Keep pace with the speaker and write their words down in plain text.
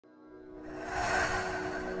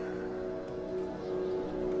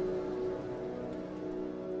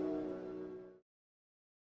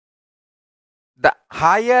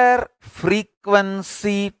higher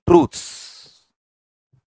frequency truths.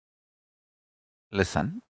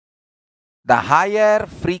 Listen. The higher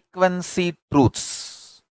frequency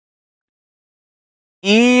truths,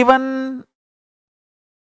 even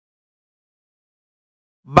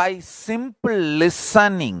by simple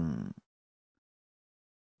listening,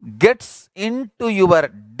 gets into your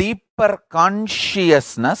deeper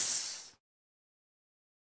consciousness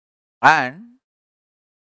and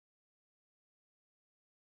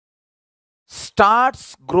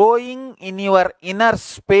starts growing in your inner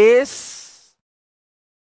space.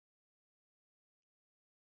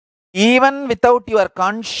 Even without your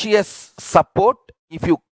conscious support, if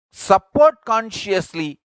you support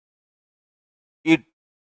consciously, it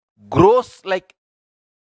grows like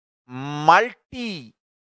multi-fold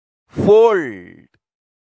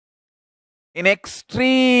in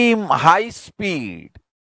extreme high speed.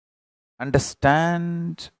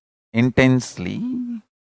 Understand intensely.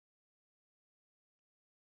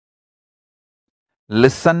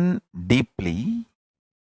 Listen deeply.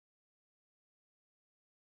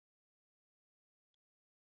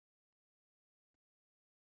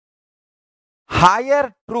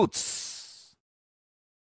 Higher truths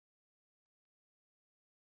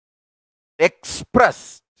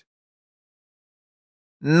expressed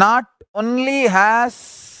not only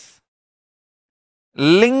has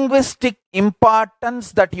linguistic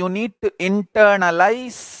importance that you need to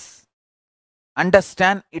internalize,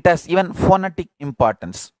 understand, it has even phonetic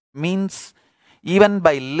importance. Means even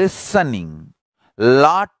by listening,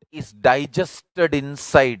 lot is digested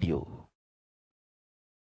inside you.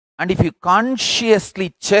 And if you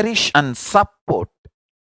consciously cherish and support,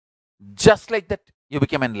 just like that, you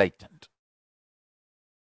become enlightened.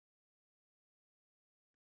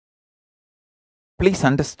 Please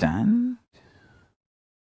understand.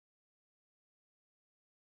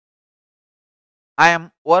 I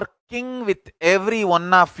am working with every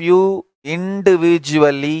one of you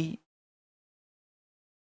individually,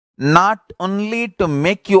 not only to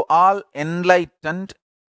make you all enlightened,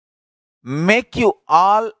 make you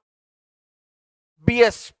all be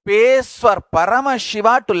a space for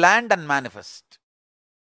ParamaShiva to land and manifest.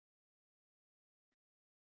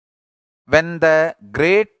 When the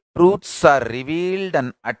great truths are revealed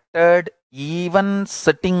and uttered, even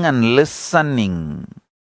sitting and listening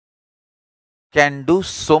can do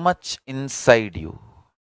so much inside you.